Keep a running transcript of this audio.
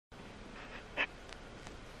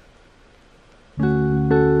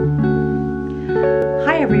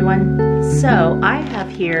everyone. So I have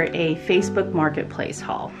here a Facebook Marketplace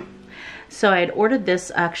haul. So I had ordered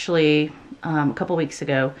this actually a couple weeks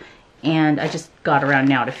ago, and I just got around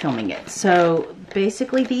now to filming it. So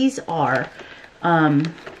basically these are,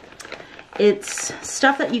 it's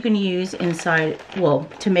stuff that you can use inside, well,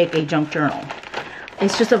 to make a junk journal.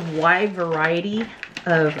 It's just a wide variety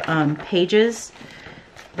of pages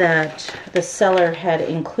that the seller had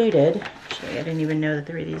included. Actually, I didn't even know that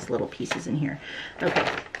there were these little pieces in here. Okay,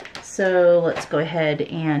 so let's go ahead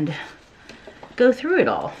and go through it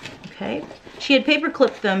all, okay? She had paper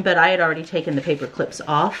clipped them, but I had already taken the paper clips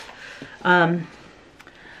off. Honestly,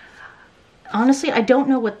 I don't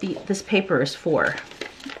know what this paper is for.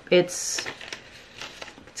 It's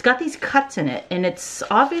got these cuts in it, and it's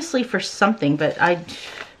obviously for something, but I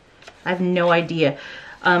have no idea.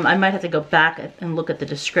 I might have to go back and look at the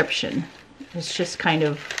description. It's just kind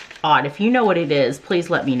of odd. If you know what it is,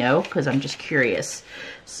 please let me know, because I'm just curious.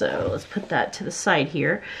 So let's put that to the side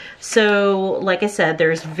here. So like I said,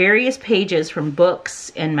 there's various pages from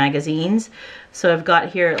books and magazines. So I've got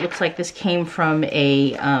here, it looks like this came from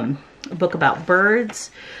a book about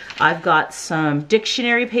birds. I've got some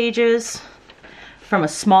dictionary pages from a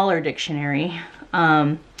smaller dictionary.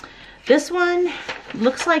 This one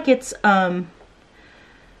looks like it's, I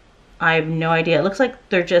have no idea. It looks like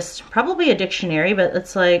they're just probably a dictionary, but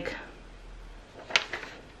it's like,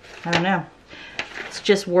 I don't know. It's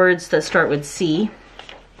just words that start with C.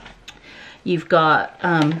 You've got,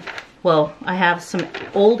 well, I have some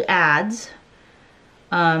old ads.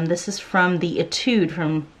 This is from the Etude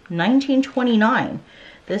from 1929.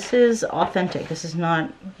 This is authentic. This is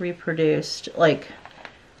not reproduced, like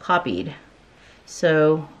copied.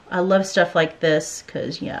 So I love stuff like this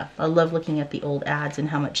because, yeah, I love looking at the old ads and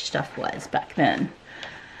how much stuff was back then.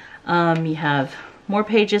 You have more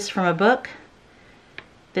pages from a book.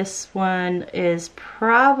 This one is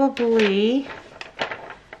probably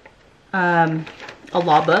a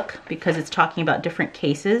law book because it's talking about different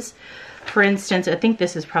cases. For instance, I think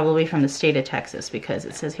this is probably from the state of Texas because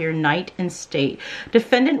it says here, Night and State.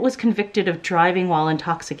 Defendant was convicted of driving while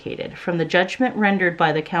intoxicated. From the judgment rendered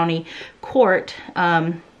by the county court,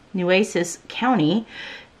 Nueces County,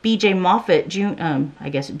 B.J. Moffitt, I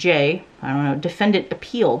guess J, I don't know, defendant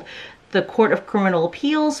appealed. The Court of Criminal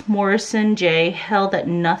Appeals, Morrison J, held that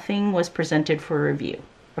nothing was presented for review.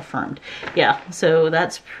 Affirmed. Yeah, so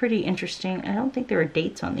that's pretty interesting. I don't think there are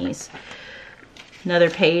dates on these. Another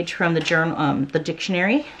page from the journal, the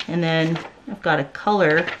dictionary, and then I've got a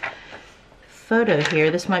color photo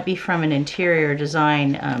here. This might be from an interior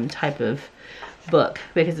design type of book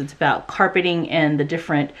because it's about carpeting and the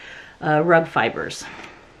different rug fibers.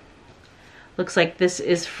 Looks like this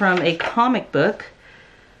is from a comic book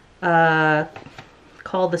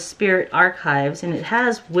called The Spirit Archives, and it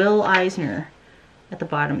has Will Eisner at the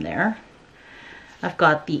bottom there. I've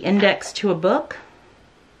got the index to a book.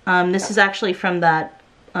 This is actually from that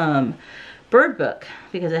bird book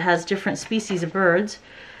because it has different species of birds.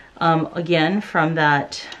 Again, from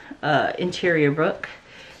that interior book.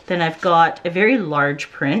 Then I've got a very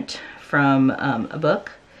large print from a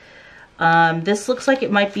book. This looks like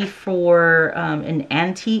it might be for an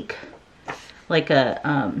antique, like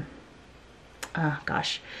a,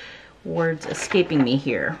 gosh, words escaping me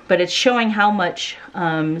here. But it's showing how much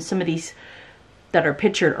some of these that are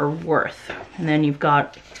pictured are worth. And then you've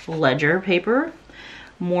got ledger paper,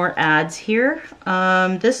 more ads here.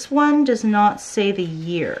 This one does not say the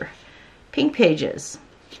year. Pink pages.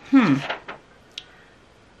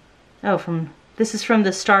 Oh, this is from the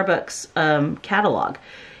Starbucks catalog.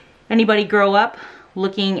 Anybody grow up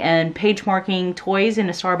looking and page marking toys in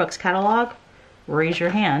a Starbucks catalog? Raise your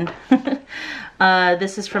hand.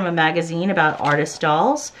 This is from a magazine about artist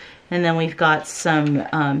dolls. And then we've got some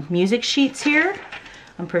music sheets here.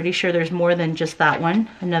 I'm pretty sure there's more than just that one.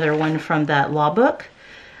 Another one from that law book.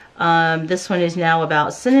 This one is now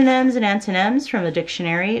about synonyms and antonyms from the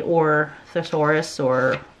dictionary, or thesaurus,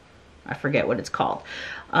 or I forget what it's called.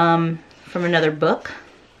 From another book.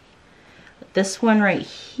 This one right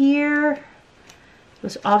here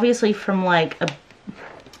was obviously from like a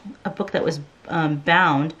book that was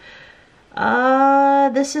bound.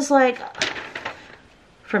 This is like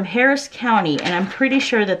from Harris County, and I'm pretty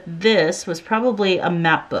sure that this was probably a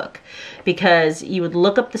map book because you would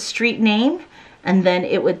look up the street name and then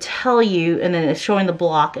it would tell you, and then it's showing the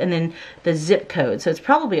block and then the zip code. So it's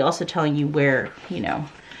probably also telling you where, you know.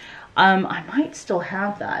 I might still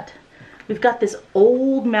have that. We've got this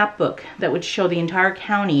old map book that would show the entire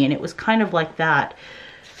county, and it was kind of like that.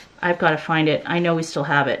 I've got to find it. I know we still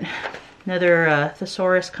have it. Another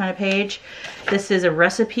thesaurus kind of page. This is a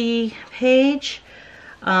recipe page.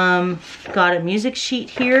 Got a music sheet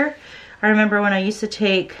here. I remember when I used to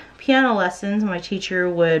take piano lessons, my teacher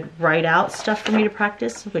would write out stuff for me to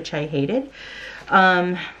practice, which I hated.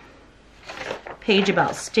 Page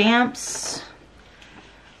about stamps.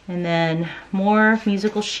 And then more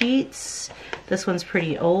musical sheets. This one's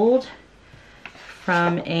pretty old.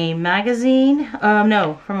 From a magazine.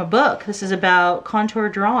 No, from a book. This is about contour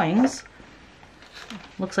drawings.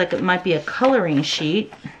 Looks like it might be a coloring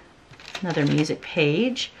sheet. Another music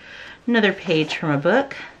page. Another page from a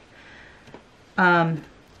book.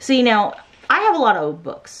 See, now I have a lot of old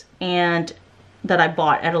books and that I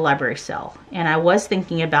bought at a library sale, and I was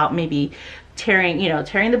thinking about maybe tearing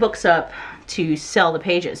the books up to sell the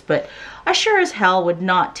pages, but I sure as hell would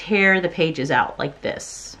not tear the pages out like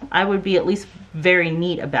this. I would be at least very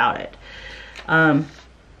neat about it.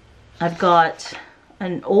 I've got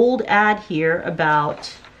an old ad here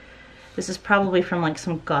about, this is probably from like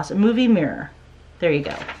some gossip, Movie Mirror. There you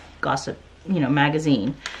go, gossip,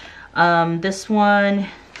 magazine. This one,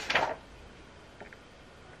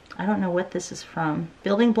 I don't know what this is from.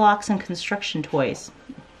 Building blocks and construction toys.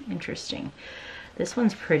 Interesting. This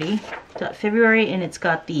one's pretty. It's got February, and it's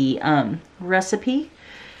got the recipe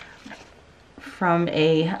from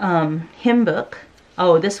a hymn book.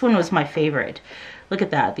 Oh, this one was my favorite. Look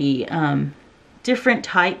at that. The different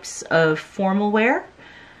types of formal wear.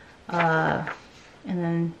 And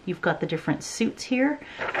then you've got the different suits here.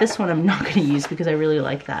 This one I'm not going to use because I really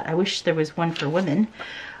like that. I wish there was one for women.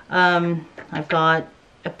 I've got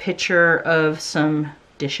a picture of some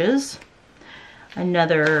dishes.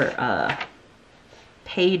 Another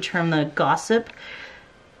page from the gossip.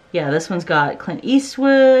 Yeah, this one's got Clint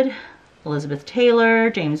Eastwood, Elizabeth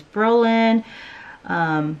Taylor, James Brolin,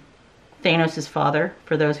 Thanos' father,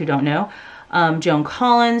 for those who don't know, Joan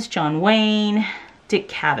Collins, John Wayne, Dick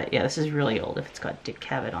Cavett. Yeah, this is really old if it's got Dick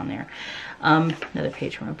Cavett on there. Another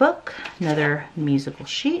page from a book, another musical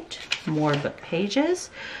sheet, more book pages.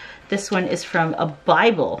 This one is from a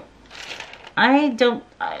Bible. I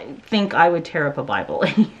think I would tear up a Bible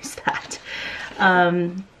and use that.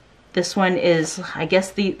 This one is, I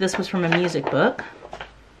guess this was from a music book.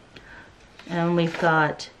 And we've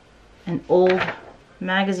got an old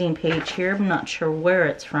magazine page here. I'm not sure where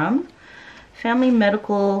it's from. Family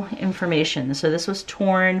medical information. So this was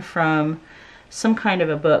torn from some kind of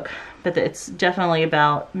a book, but it's definitely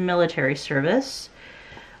about military service.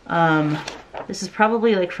 This is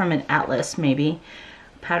probably like from an atlas, maybe.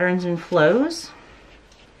 Patterns and flows.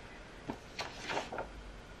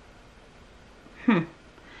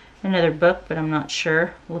 Another book, but I'm not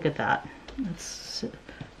sure. Look at that. It's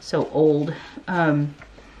so old.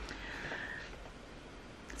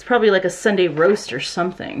 It's probably like a Sunday roast or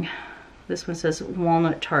something. This one says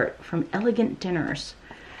walnut tart from Elegant Dinners.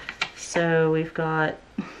 So we've got,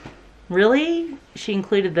 really? She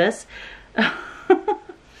included this?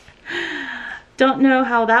 Don't know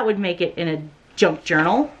how that would make it in a junk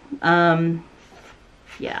journal.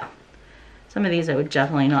 Yeah. Some of these I would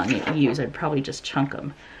definitely not need to use. I'd probably just chunk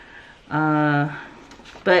them.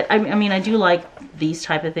 But I mean, I do like these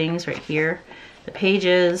type of things right here. The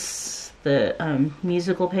pages, the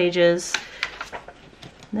musical pages.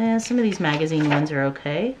 Some of these magazine ones are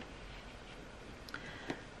okay.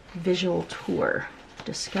 Visual tour,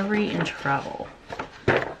 discovery and travel.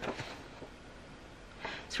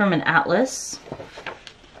 It's from an atlas.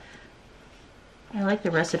 I like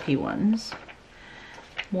the recipe ones.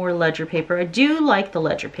 More ledger paper. I do like the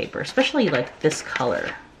ledger paper, especially like this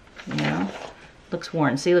color. You know, looks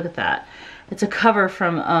worn. See, look at that. It's a cover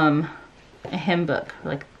from a hymn book,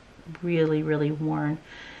 like really, really worn.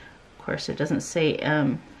 Of course, it doesn't say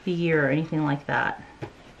the year or anything like that.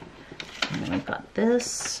 And then we've got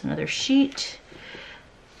this, another sheet.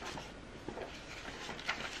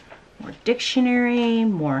 More dictionary,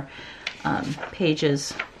 more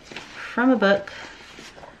pages from a book.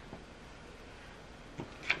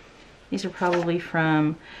 These are probably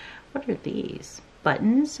from, what are these?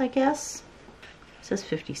 Buttons, I guess. It says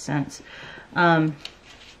 50 cents. I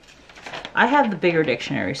have the bigger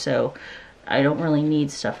dictionary, so I don't really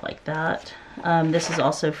need stuff like that. This is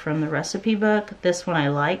also from the recipe book. This one I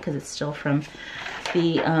like because it's still from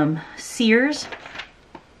the Sears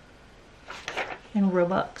and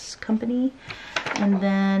Robux company. And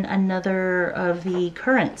then another of the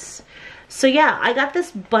Currents. So yeah, I got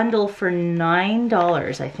this bundle for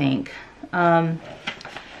 $9, I think.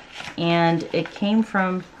 And it came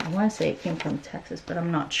from, I want to say it came from Texas, but I'm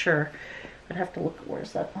not sure. I'd have to look at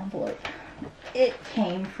where's that envelope. It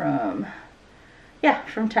came from, yeah,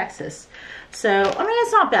 from Texas. So, I mean,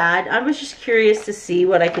 it's not bad. I was just curious to see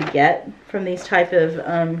what I could get from these type of,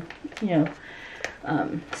 you know,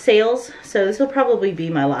 sales. So this will probably be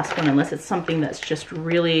my last one unless it's something that's just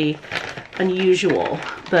really unusual.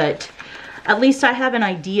 But at least I have an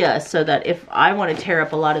idea so that if I want to tear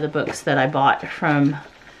up a lot of the books that I bought from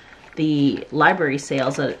the library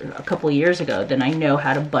sales a couple of years ago, then I know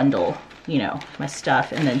how to bundle, you know, my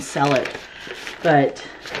stuff and then sell it. But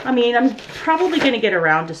I mean, I'm probably going to get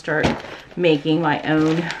around to start making my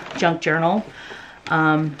own junk journal.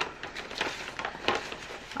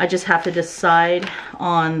 I just have to decide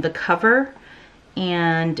on the cover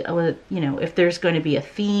and, you know, if there's going to be a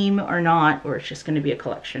theme or not, or it's just going to be a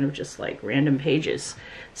collection of just like random pages.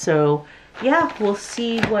 So yeah, we'll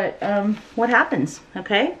see what happens.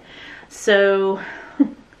 Okay, so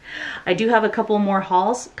I do have a couple more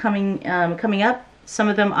hauls coming up. Some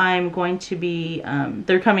of them I'm going to be,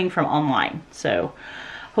 they're coming from online, so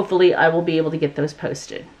hopefully I will be able to get those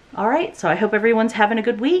posted. All right, so I hope everyone's having a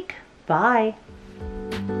good week. Bye.